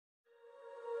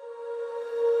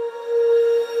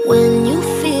When you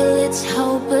feel it's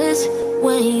hopeless,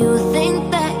 when you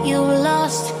think that you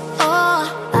lost,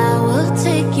 oh, I will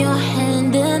take your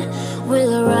hand and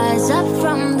we'll rise up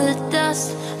from the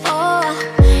dust. Oh,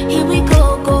 here we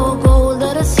go, go, go,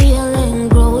 let us heal and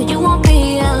grow. You won't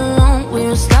be alone,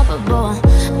 we're unstoppable.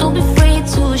 Don't be afraid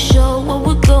to show what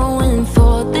we're going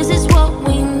for. This is what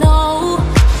we know.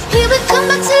 Here we come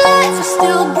back to life, we're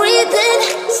still breathing.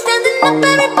 Standing up,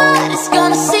 everybody's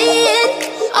gonna see it.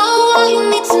 Oh, all you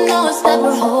need to know is that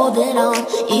we're holding on.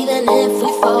 Even if we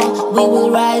fall, we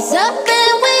will rise up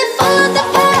and we follow the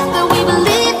path that we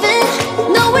believe in.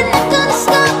 No, we're not gonna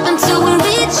stop until we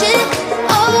reach it.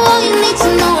 Oh, all you need to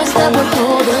know is that we're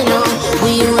holding on.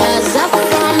 We rise up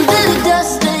from the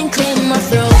dust and claim our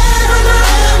throne.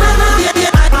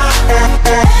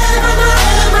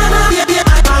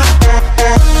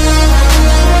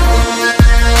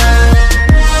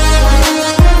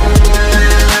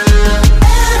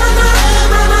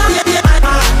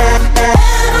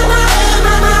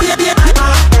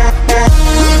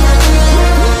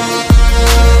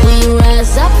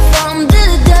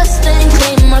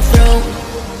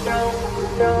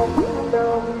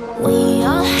 We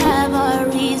all have our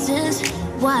reasons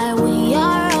why we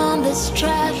are on this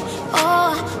track.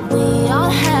 Oh, we all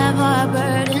have our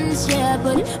burdens, yeah,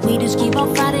 but we just keep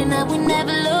on fighting and we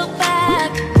never look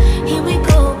back. Here we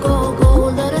go, go, go,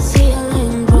 let us heal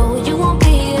and grow. You won't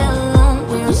be alone,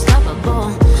 we're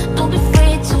unstoppable. Don't be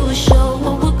afraid to show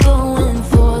what we're going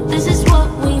for. This is what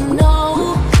we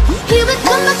know. Here we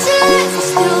come back to life, we're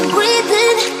still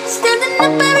breathing. Standing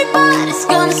up, everybody's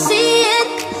gonna see it.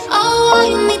 Oh, all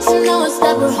you need to know is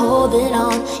that we're holding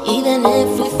on. Even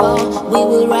if we fall, we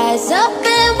will rise up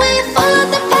and we follow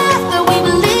the path that we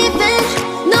believe in.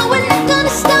 No, we're not gonna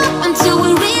stop until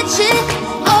we reach it.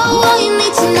 Oh, all you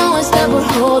need to know is that we're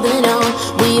holding on.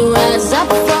 We rise up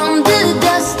from the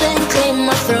dust and claim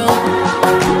our throne.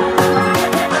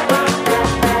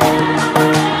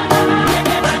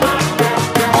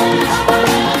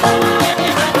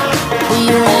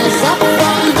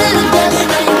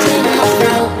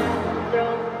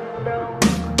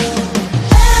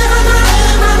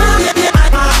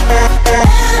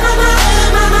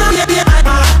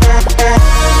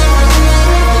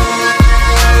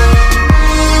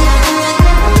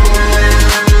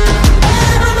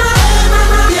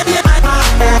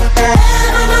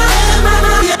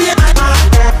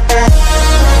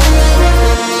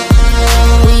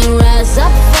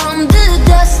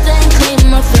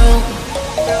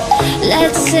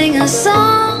 Let's sing a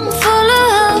song full of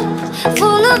hope,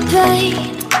 full of pain.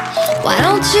 Why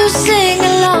don't you sing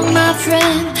along, my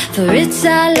friend? For it's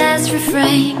our last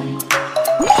refrain.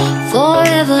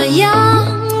 Forever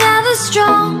young, ever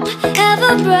strong,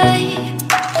 ever brave.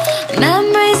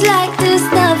 Memories like this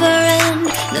never end.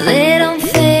 No, they don't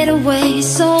fade away.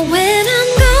 So when I'm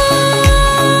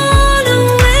gone,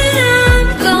 oh, when I'm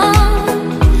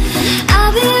gone,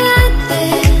 I'll be right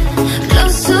there,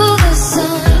 close to the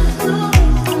sun.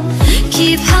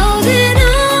 Keep holding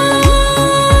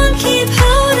on, keep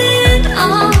holding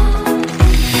on,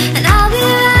 and I'll be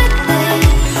right there,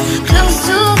 close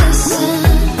to the sun,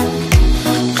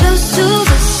 close to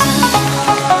the sun.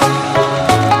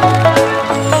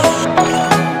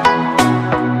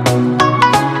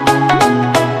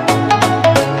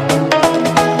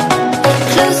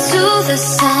 Close to the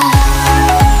sun.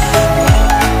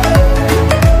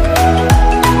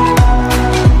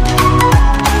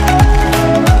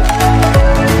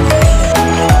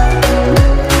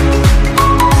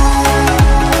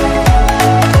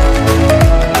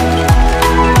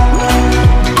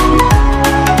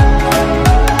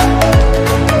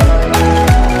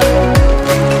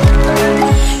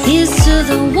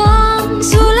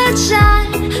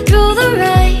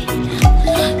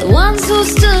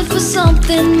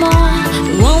 Something more,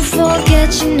 we won't forget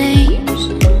your names.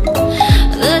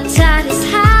 The tide is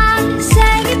high,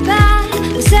 say goodbye,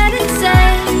 we set it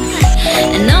sail.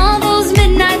 And all those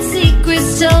midnight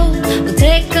secrets told, we'll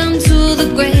take them to the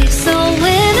grave. So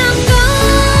when I'm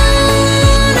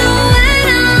gone, oh, when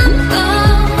I'm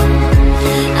gone,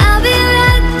 I'll be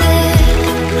right there,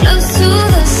 close to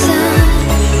the sun.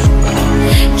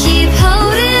 Keep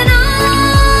holding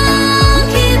on,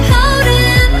 keep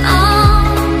holding on,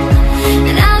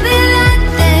 and I'll be right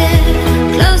there,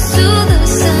 close to the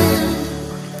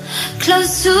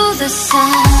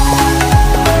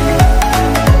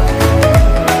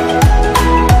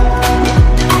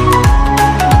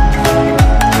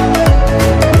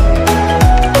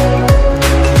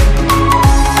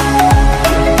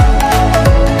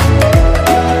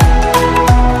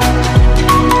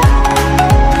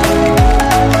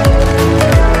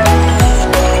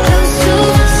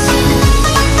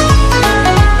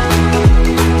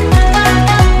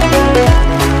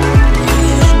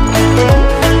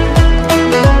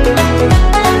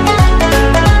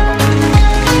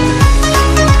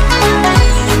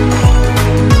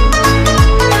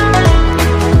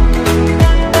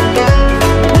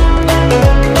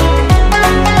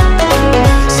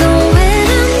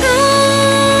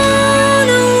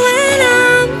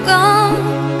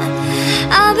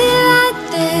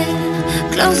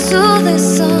close to the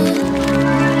sun.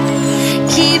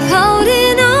 Keep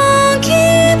holding on,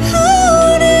 keep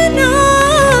holding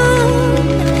on,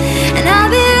 and I'll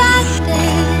be right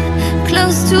there,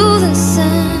 close to the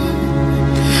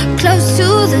sun, close to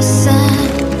the sun.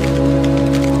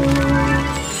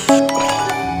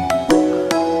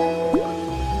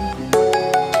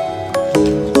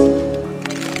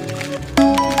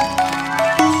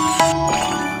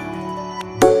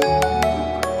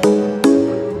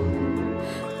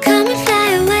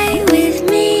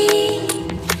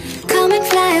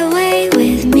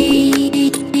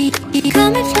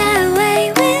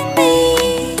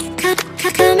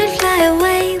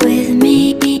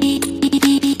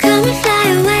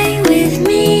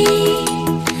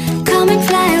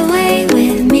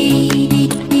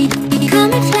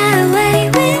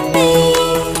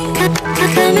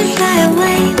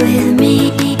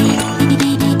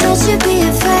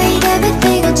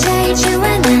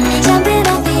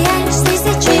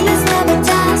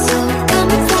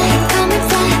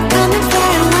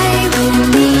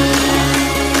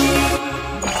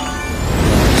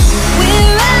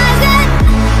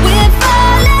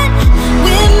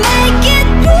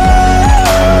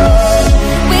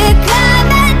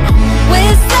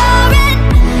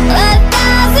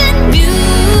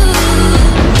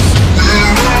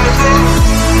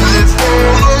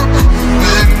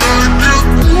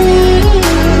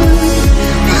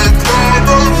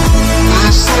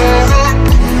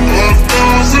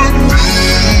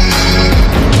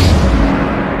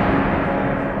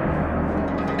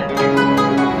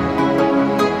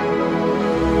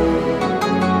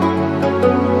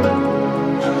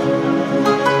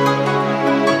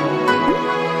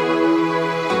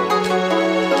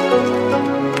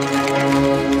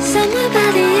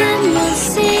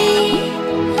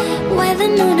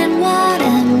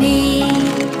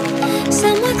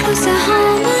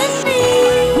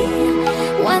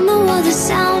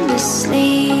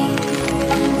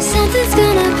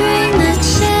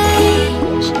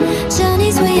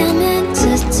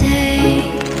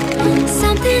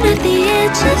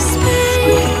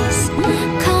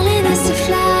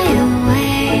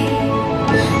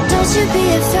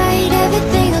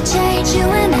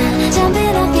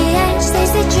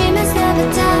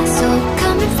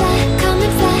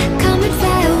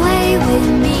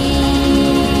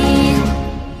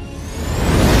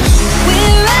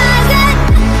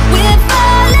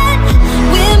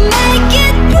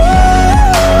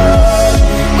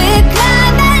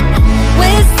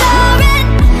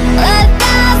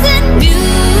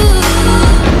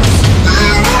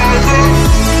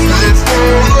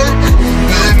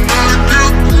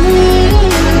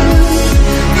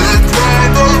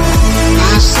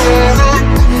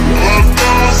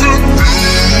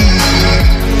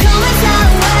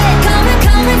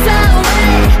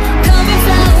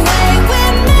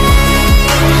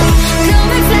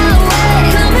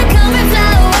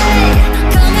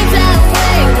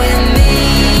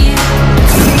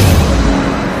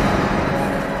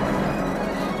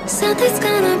 Something's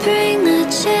gonna bring the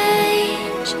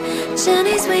change.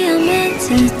 Journeys we are meant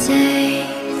to take.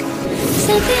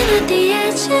 Something at the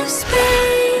edge of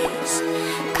space,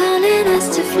 calling us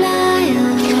to fly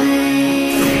away.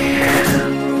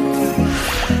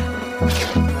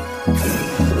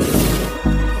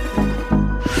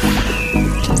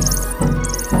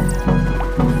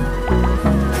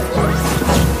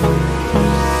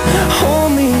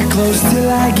 Hold me close till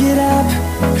I get up.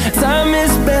 Time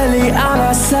is barely on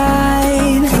our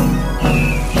side.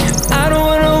 I don't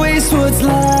wanna waste what's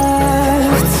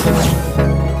left.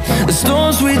 The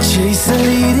storms we chase are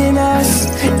leading us,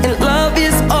 and love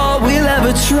is all we'll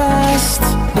ever trust.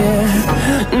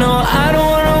 Yeah, no, I don't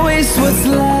wanna waste what's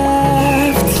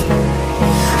left.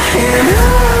 And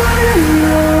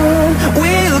on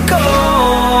we'll go,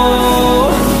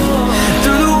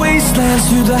 through the wastelands,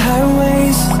 through the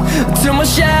highways, till my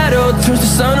shadow turns to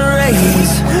sun.